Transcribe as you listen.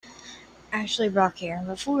Ashley Brock here, and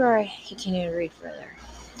before I continue to read further,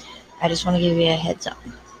 I just want to give you a heads up.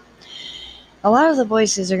 A lot of the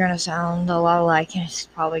voices are going to sound a lot alike, and it's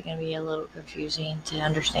probably going to be a little confusing to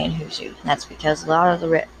understand who's who. And that's because a lot of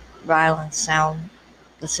the violence sound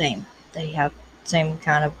the same. They have the same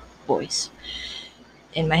kind of voice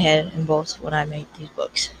in my head and both when I made these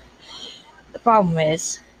books. The problem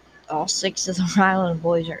is, all six of the Ryland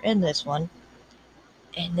boys are in this one,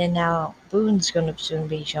 and then now Boone's going to soon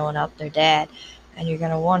be showing up, their dad, and you're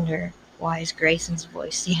going to wonder, why is Grayson's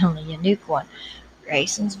voice the only unique one?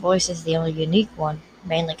 Grayson's voice is the only unique one,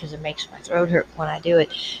 mainly because it makes my throat hurt when I do it,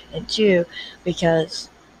 and two, because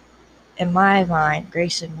in my mind,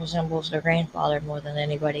 Grayson resembles their grandfather more than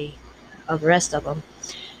anybody of the rest of them,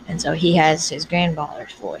 and so he has his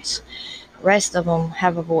grandfather's voice. The rest of them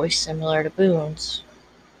have a voice similar to Boone's,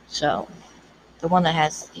 so the one that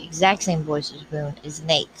has the exact same voice as Boone is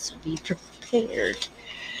Nate, so be prepared.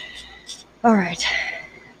 Alright,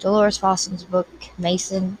 Dolores Fawson's book,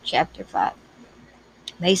 Mason, Chapter 5.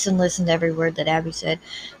 Mason listened to every word that Abby said,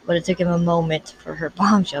 but it took him a moment for her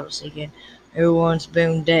bombshell to sink in. Who wants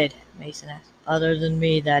Boone dead? Mason asked. Other than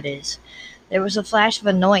me, that is. There was a flash of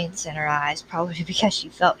annoyance in her eyes, probably because she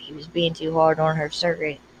felt he was being too hard on her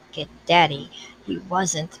surrogate daddy. He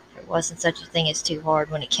wasn't. There wasn't such a thing as too hard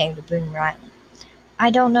when it came to Boone Riley. I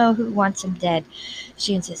don't know who wants him dead,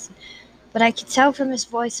 she insisted, but I could tell from his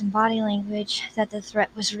voice and body language that the threat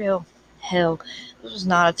was real. Hell, this was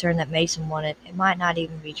not a turn that Mason wanted. It might not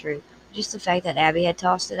even be true. Just the fact that Abby had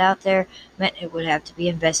tossed it out there meant it would have to be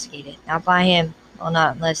investigated. Not by him. Well,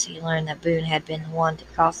 not unless he learned that Boone had been the one to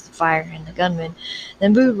cause the fire and the gunman.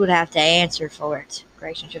 Then Boone would have to answer for it.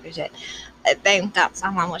 Grayson shook his head. If Boone thought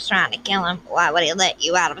someone was trying to kill him, why would he let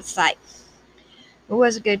you out of his sight? It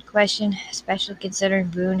was a good question, especially considering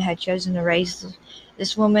Boone had chosen to raise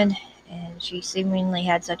this woman, and she seemingly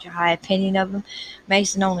had such a high opinion of him.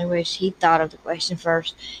 Mason only wished he'd thought of the question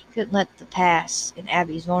first. He couldn't let the past in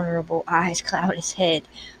Abby's vulnerable eyes cloud his head.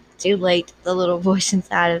 Too late, the little voice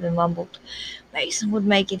inside of him mumbled. Mason would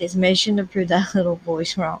make it his mission to prove that little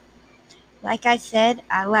voice wrong. Like I said,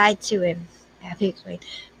 I lied to him, Abby explained.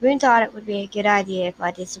 Boone thought it would be a good idea if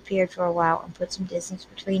I disappeared for a while and put some distance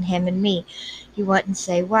between him and me. He wouldn't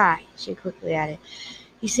say why, she quickly added.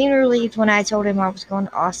 He seemed relieved when I told him I was going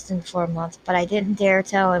to Austin for a month, but I didn't dare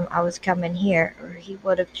tell him I was coming here, or he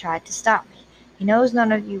would have tried to stop me. He knows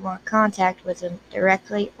none of you want contact with him,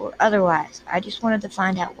 directly or otherwise. I just wanted to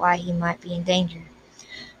find out why he might be in danger.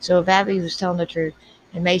 So if Abby was telling the truth,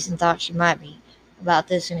 and Mason thought she might be, about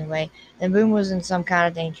this anyway, then Boone was in some kind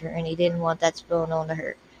of danger, and he didn't want that spilling on to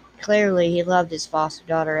her. Clearly, he loved his foster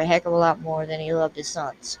daughter a heck of a lot more than he loved his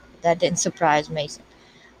sons. But that didn't surprise Mason.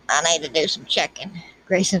 I need to do some checking,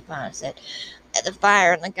 Grayson finally said. If the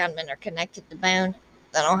fire and the gunman are connected to Boone,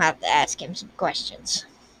 then I'll have to ask him some questions.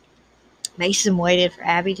 Mason waited for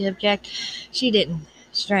Abby to object. She didn't.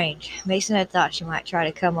 Strange. Mason had thought she might try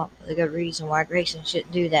to come up with a good reason why Grayson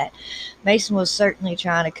shouldn't do that. Mason was certainly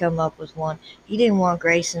trying to come up with one. He didn't want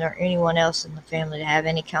Grayson or anyone else in the family to have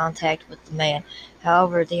any contact with the man.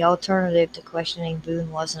 However, the alternative to questioning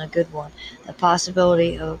Boone wasn't a good one. The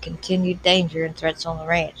possibility of continued danger and threats on the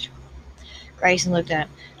ranch. Grayson looked at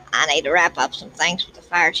him. I need to wrap up some things with the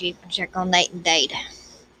fire chief and check on Nate and Dade.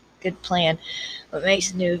 Good plan. But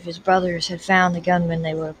Mason knew if his brothers had found the gunman,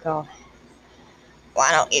 they would have called.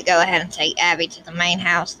 Why don't you go ahead and take Abby to the main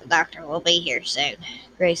house? The doctor will be here soon,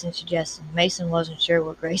 Grayson suggested. Mason wasn't sure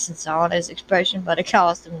what Grayson saw in his expression, but it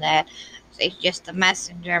caused him that. She's just a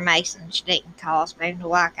messenger, Mason. She didn't cause Boone to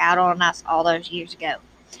walk out on us all those years ago.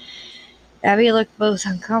 Abby looked both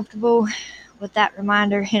uncomfortable with that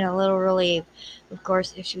reminder and a little relieved. Of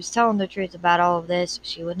course, if she was telling the truth about all of this,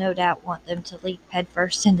 she would no doubt want them to leap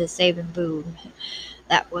headfirst into saving Boone.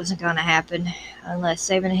 That wasn't going to happen, unless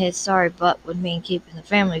saving his sorry butt would mean keeping the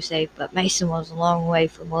family safe, but Mason was a long way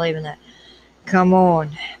from believing that. Come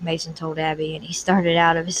on, Mason told Abby, and he started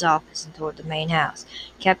out of his office and toward the main house.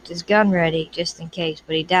 Kept his gun ready, just in case,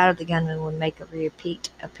 but he doubted the gunman would make a repeat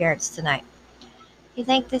appearance tonight. You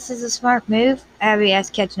think this is a smart move? Abby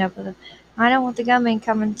asked, catching up with him. I don't want the gunman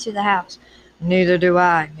coming to the house. Neither do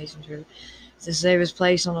I, Mason drew. It's the safest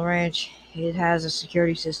place on the ranch. It has a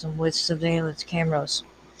security system with surveillance cameras.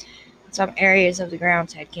 Some areas of the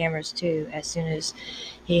grounds had cameras too.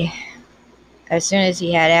 He as soon as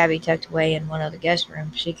he had Abby tucked away in one of the guest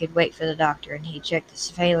rooms, she could wait for the doctor, and he'd check the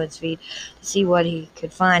surveillance feed to see what he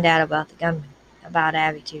could find out about the gunman. About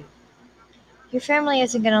Abby too. Your family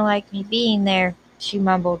isn't going to like me being there, she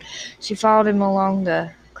mumbled. She followed him along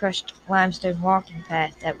the crushed limestone walking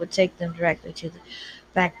path that would take them directly to the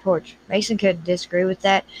back porch. Mason couldn't disagree with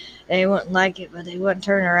that. They wouldn't like it, but they wouldn't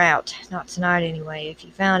turn her out. Not tonight, anyway. If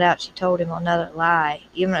he found out she told him another lie,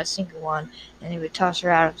 even a single one, then he would toss her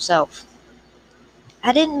out himself.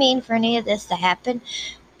 I didn't mean for any of this to happen,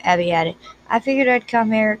 Abby added. I figured I'd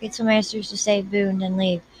come here, get some answers to save Boone, and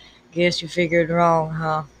leave. Guess you figured wrong,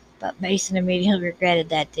 huh? But Mason immediately regretted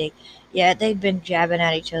that dig. Yeah, they'd been jabbing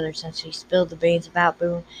at each other since he spilled the beans about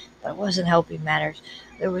Boone, but it wasn't helping matters.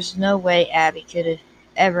 There was no way Abby could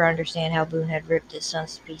ever understand how Boone had ripped his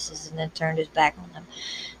sons to pieces and then turned his back on them.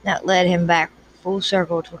 That led him back full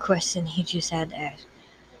circle to a question he just had to ask.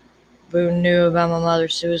 Boone knew about my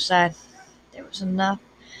mother's suicide. There was enough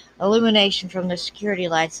illumination from the security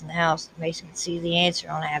lights in the house that Mason could see the answer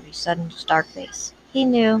on Abby's sudden stark face. He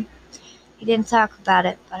knew. He didn't talk about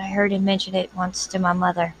it, but I heard him mention it once to my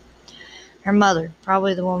mother. Her mother,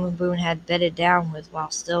 probably the woman Boone had bedded down with while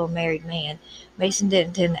still a married man. Mason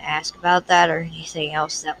didn't intend to ask about that or anything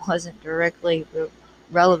else that wasn't directly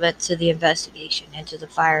relevant to the investigation into the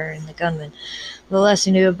fire and the gunman. The less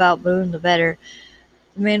he knew about Boone, the better.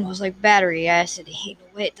 The man was like battery acid. He'd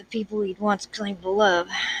wit the people he'd once claimed to love.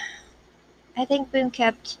 I think Boone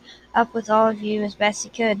kept up with all of you as best he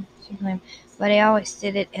could, she claimed, but he always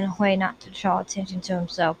did it in a way not to draw attention to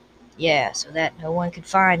himself. Yeah, so that no one could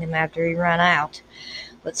find him after he ran out.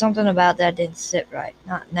 But something about that didn't sit right.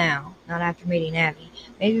 Not now. Not after meeting Abby.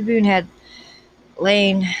 Maybe Boone had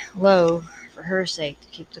lain low for her sake to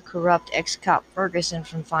keep the corrupt ex-cop Ferguson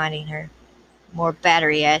from finding her. More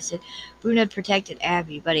battery acid. Boone had protected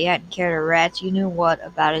Abby, but he hadn't cared a rat's you-knew-what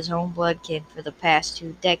about his own bloodkin for the past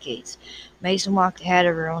 2 decades. Mason walked ahead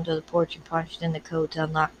of her onto the porch and punched in the code to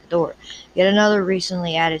unlock the door. Yet another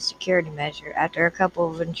recently added security measure. After a couple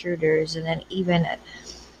of intruders and even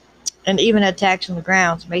attacks on the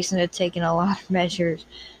grounds, Mason had taken a lot of measures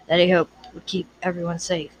that he hoped would keep everyone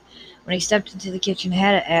safe. When he stepped into the kitchen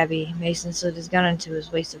ahead of Abby, Mason slid his gun into his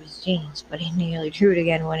waist of his jeans, but he nearly drew it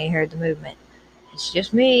again when he heard the movement. It's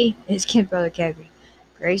just me, his kid brother Kevin.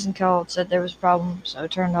 Grayson called, said there was a problem, so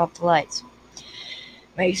turned off the lights.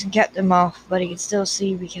 Mason kept them off, but he could still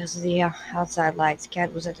see because of the outside lights.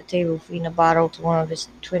 Cat was at the table feeding a bottle to one of his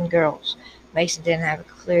twin girls. Mason didn't have a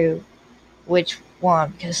clue which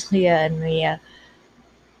one because Leah and Mia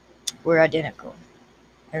were identical.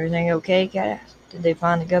 Everything okay, Cat asked. Did they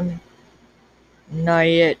find the gunman? Not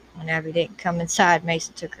yet. When Abby didn't come inside,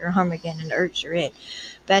 Mason took her arm again and urged her in.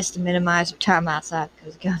 Best to minimize her time outside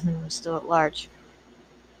because the gunman was still at large.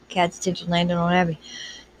 Cat's attention landed on Abby.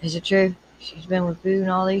 Is it true? She's been with Boone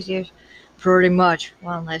all these years? Pretty much.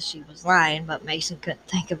 Well, unless she was lying, but Mason couldn't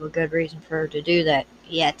think of a good reason for her to do that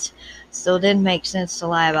yet. Still didn't make sense to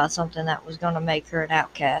lie about something that was going to make her an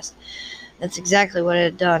outcast. That's exactly what it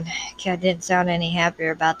had done. Cat didn't sound any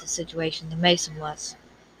happier about the situation than Mason was.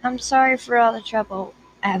 I'm sorry for all the trouble,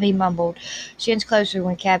 Abby mumbled. She inched closer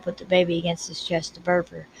when Cat put the baby against his chest to burp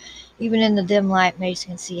her. Even in the dim light, Mason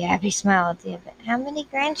could see Abby smile at the end. How many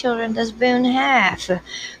grandchildren does Boone have?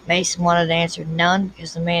 Mason wanted to answer none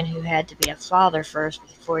because the man who had to be a father first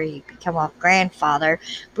before he could become a grandfather,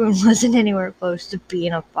 Boone wasn't anywhere close to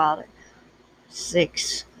being a father.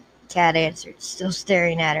 6, Cat answered, still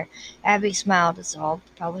staring at her. Abby smiled as all,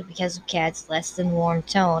 probably because of Cat's less than warm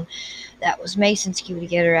tone. That was Mason's cue to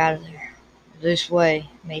get her out of there. This way,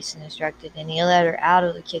 Mason instructed, and he led her out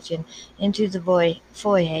of the kitchen, into the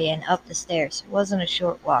foyer, and up the stairs. It wasn't a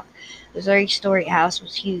short walk. The 3-story house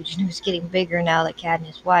was huge, and it was getting bigger now that Cat and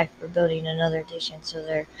his wife were building another addition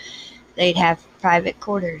so they'd have private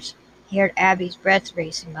quarters. He heard Abby's breath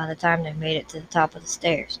racing by the time they made it to the top of the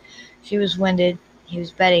stairs. She was winded. He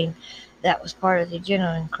was betting that was part of the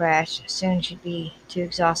adrenaline crash. Soon she'd be too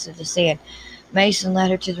exhausted to stand. Mason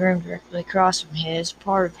led her to the room directly across from his.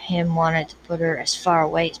 Part of him wanted to put her as far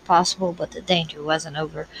away as possible, but the danger wasn't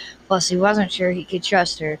over. Plus, he wasn't sure he could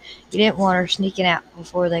trust her. He didn't want her sneaking out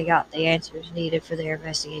before they got the answers needed for their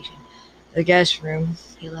investigation. The guest room,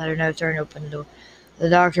 he let her know, turning open the door. The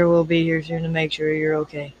doctor will be here soon to make sure you're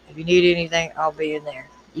okay. If you need anything, I'll be in there.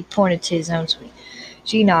 He pointed to his own suite.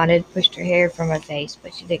 She nodded, pushed her hair from her face,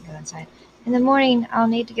 but she didn't go inside. In the morning, I'll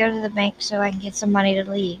need to go to the bank so I can get some money to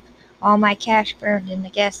leave. All my cash burned in the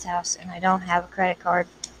guest house, and I don't have a credit card.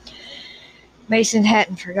 Mason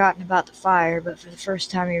hadn't forgotten about the fire, but for the first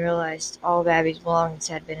time he realized all of Abby's belongings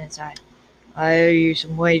had been inside. I owe you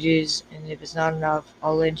some wages, and if it's not enough,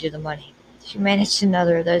 I'll lend you the money. She managed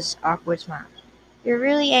another of those awkward smiles. You're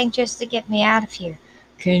really anxious to get me out of here.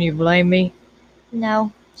 Can you blame me?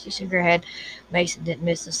 No, she shook her head. Mason didn't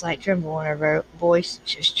miss the slight tremble in her voice.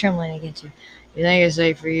 She was trembling against him. You think it's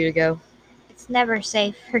safe for you to go? It's never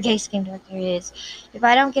safe. Her gaze came to his. If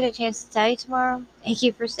I don't get a chance to tell you tomorrow, thank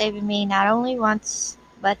you for saving me not only once,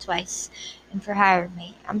 but twice, and for hiring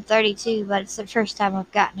me. I'm 32, but it's the first time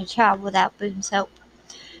I've gotten a job without Boone's help.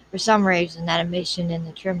 For some reason, that admission and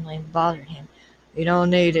the trembling bothered him. You don't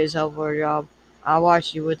need his help for a job. I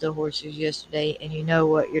watched you with the horses yesterday, and you know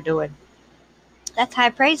what you're doing. That's high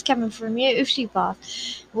praise coming from you, she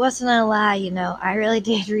paused. It wasn't a lie, you know. I really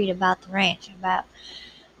did read about the ranch, about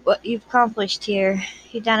what you've accomplished here.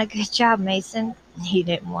 You've done a good job, Mason. He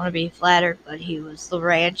didn't want to be flattered, but he was the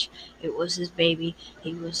ranch. It was his baby.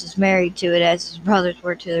 He was as married to it as his brothers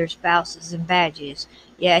were to their spouses and badges.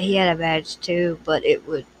 Yeah, he had a badge too, but it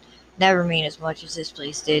would never mean as much as this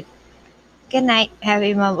place did. Good night,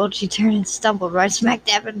 Abby mumbled. She turned and stumbled right smack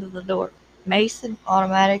dab into the door. Mason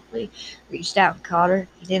automatically reached out and caught her.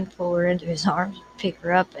 He didn't pull her into his arms, pick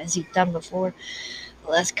her up as he'd done before.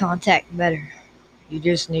 The less contact, the better. You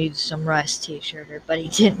just need some rest, he assured her, but he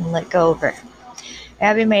didn't let go of her.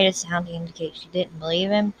 Abby made a sound to indicate she didn't believe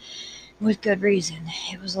him, with good reason.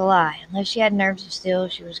 It was a lie. Unless she had nerves of steel,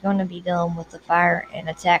 she was going to be dealing with the fire and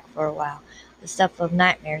attack for a while. The stuff of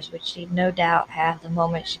nightmares, which she'd no doubt have the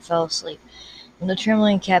moment she fell asleep. When the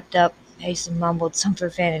trembling kept up, Mason mumbled some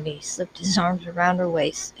profanity, slipped his arms around her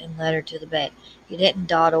waist, and led her to the bed. He didn't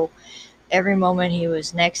dawdle. Every moment he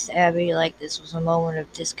was next to Abby like this was a moment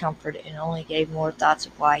of discomfort, and only gave more thoughts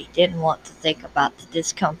of why he didn't want to think about the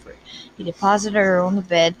discomfort. He deposited her on the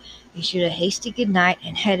bed, issued a hasty good night,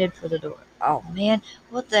 and headed for the door. Oh man,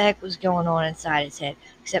 what the heck was going on inside his head?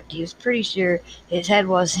 Except he was pretty sure his head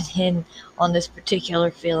wasn't in on this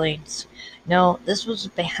particular feelings. No, this was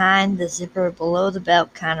behind the zipper, below the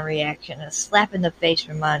belt kind of reaction, a slap in the face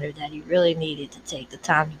reminder that he really needed to take the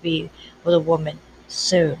time to be with a woman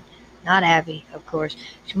soon. Not Abby, of course.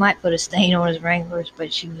 She might put a stain on his Wranglers,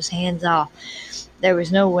 but she was hands off. There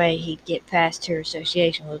was no way he'd get past her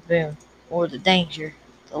association with Boone, or the danger,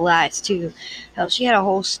 the lies too. Hell, she had a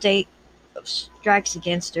whole state of strikes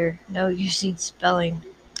against her. No use spelling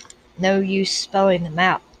them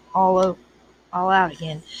out. All out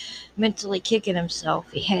again. Mentally kicking himself,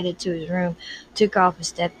 he headed to his room, took off his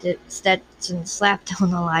Stetson, slapped on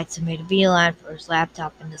the lights, and made a beeline for his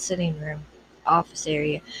laptop in the sitting room office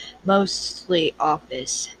area. Mostly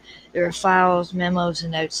office. There were files, memos,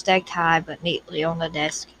 and notes stacked high but neatly on the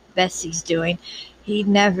desk. Best he's doing. He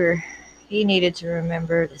needed to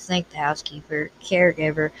remember to thank the housekeeper,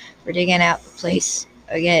 caregiver, for digging out the place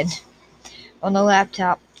again. On the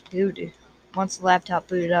laptop, booted. Once the laptop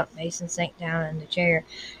booted up, Mason sank down in the chair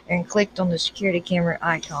and clicked on the security camera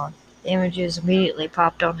icon. The images immediately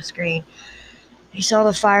popped on the screen. He saw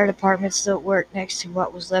the fire department still at work next to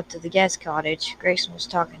what was left of the guest cottage. Grayson was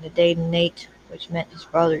talking to Dade and Nate, which meant his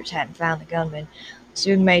brothers hadn't found the gunman.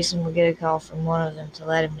 Soon Mason would get a call from one of them to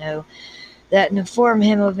let him know that and inform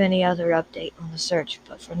him of any other update on the search.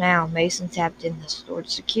 But for now, Mason tapped in the stored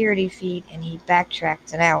security feed and he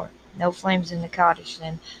backtracked an hour. No flames in the cottage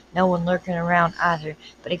then, no one lurking around either,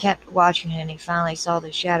 but he kept watching and he finally saw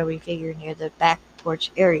the shadowy figure near the back porch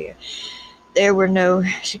area. There were no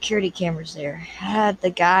security cameras there. Had the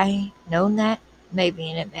guy known that? Maybe,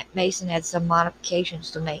 and it meant Mason had some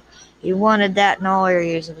modifications to make. He wanted that in all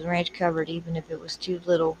areas of the ranch covered, even if it was too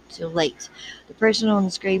little, too late. The person on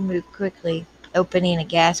the screen moved quickly, opening a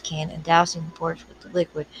gas can and dousing the porch with the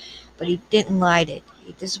liquid, but he didn't light it.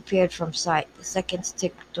 He disappeared from sight. The seconds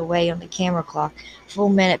ticked away on the camera clock. A full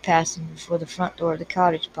minute passed before the front door of the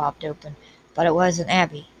cottage popped open. But it wasn't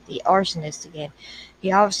Abby, the arsonist again.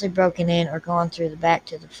 He obviously broken in or gone through the back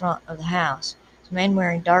to the front of the house. A man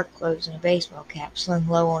wearing dark clothes and a baseball cap slung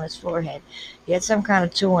low on his forehead. He had some kind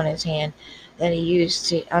of tool in his hand that he used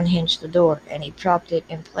to unhinge the door, and he propped it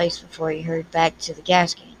in place before he hurried back to the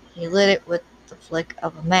gas can. He lit it with the flick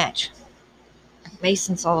of a match.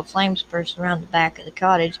 Mason saw the flames burst around the back of the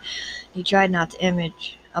cottage. He tried not to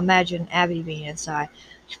imagine Abby being inside.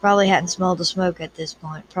 She probably hadn't smelled the smoke at this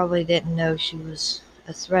point, probably didn't know she was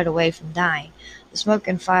a thread away from dying. The smoke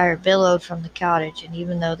and fire billowed from the cottage, and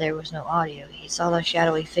even though there was no audio, he saw the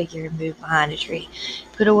shadowy figure move behind a tree. He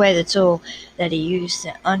put away the tool that he used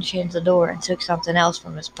to unhinge the door and took something else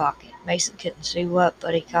from his pocket. Mason couldn't see what,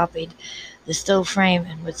 but he copied the still frame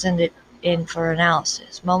and would send it in for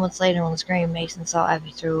analysis. Moments later on the screen, Mason saw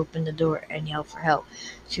Abby throw open the door and yell for help.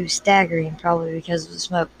 She was staggering, probably because of the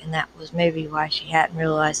smoke, and that was maybe why she hadn't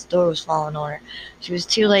realized the door was falling on her. She was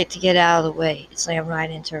too late to get out of the way. It slammed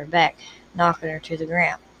right into her back, knocking her to the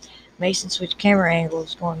ground. Mason switched camera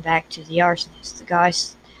angles, going back to the arsonist. The guy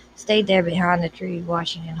stayed there behind the tree,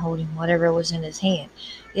 watching and holding whatever was in his hand.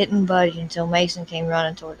 He didn't budge until Mason came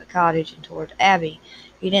running toward the cottage and toward Abby.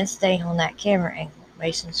 He didn't stay on that camera angle.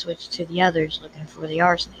 Mason switched to the others, looking for the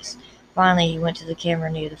arsonist. Finally, he went to the camera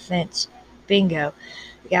near the fence. Bingo.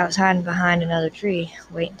 The guy was hiding behind another tree,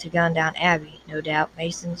 waiting to gun down Abby, no doubt.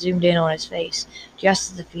 Mason zoomed in on his face,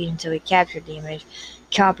 adjusted the feed until he captured the image,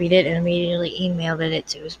 copied it, and immediately emailed it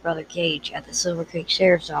to his brother Gage at the Silver Creek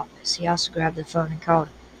Sheriff's Office. He also grabbed the phone and called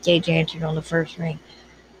him. Gage answered on the first ring.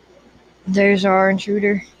 "There's our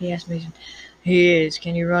intruder?" he asked Mason. "He is.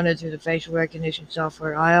 Can you run it through the facial recognition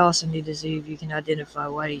software? I also need to see if you can identify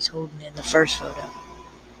what he's holding in the first photo."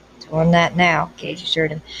 "On that now," Gage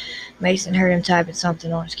assured him. Mason heard him typing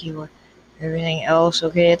something on his keyboard. "Everything else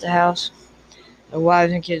okay at the house?" "The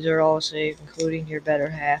wives and kids are all safe, including your better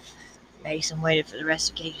half." Mason waited for the rest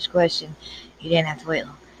of Gage's question. He didn't have to wait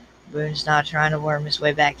long. "Boone's not trying to worm his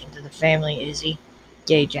way back into the family, is he?"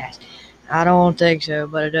 Gage asked. "I don't think so,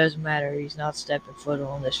 but it doesn't matter. He's not stepping foot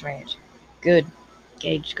on this ranch." "Good."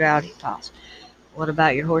 Gage growled. He paused. "What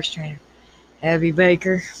about your horse trainer?" "Abby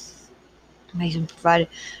Baker," Mason provided.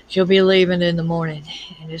 "She'll be leaving in the morning."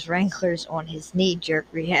 And his wranglers, on his knee-jerk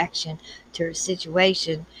reaction to her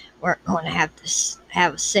situation, weren't going to have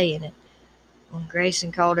a say in it. When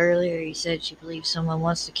Grayson called earlier, he said she believes someone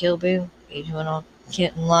wants to kill Boone. Gage went on.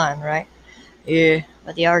 "Get in line, right?" "Yeah,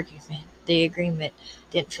 but the agreement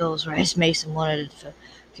didn't feel as right as Mason wanted it to feel.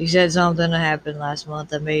 She said something happened last month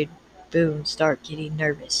that made Boone start getting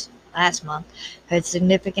nervous." Last month had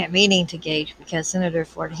significant meaning to Gage because Senator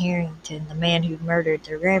Fort Harrington, the man who murdered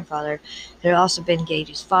their grandfather, had also been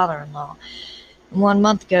Gage's father-in-law. 1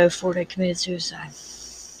 month ago, Ford had committed suicide.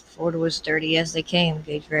 "Ford was dirty as they came,"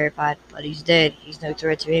 Gage verified, "but he's dead. He's no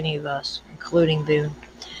threat to any of us, including Boone."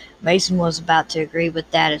 Mason was about to agree with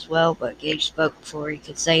that as well, but Gage spoke before he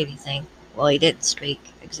could say anything. Well, he didn't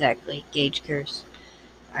speak, exactly, Gage cursed.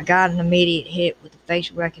 "I got an immediate hit with the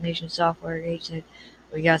facial recognition software," Gage said.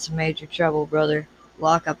 "We got some major trouble, brother.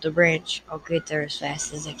 Lock up the branch. I'll get there as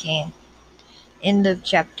fast as I can." End of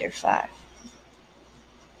chapter 5.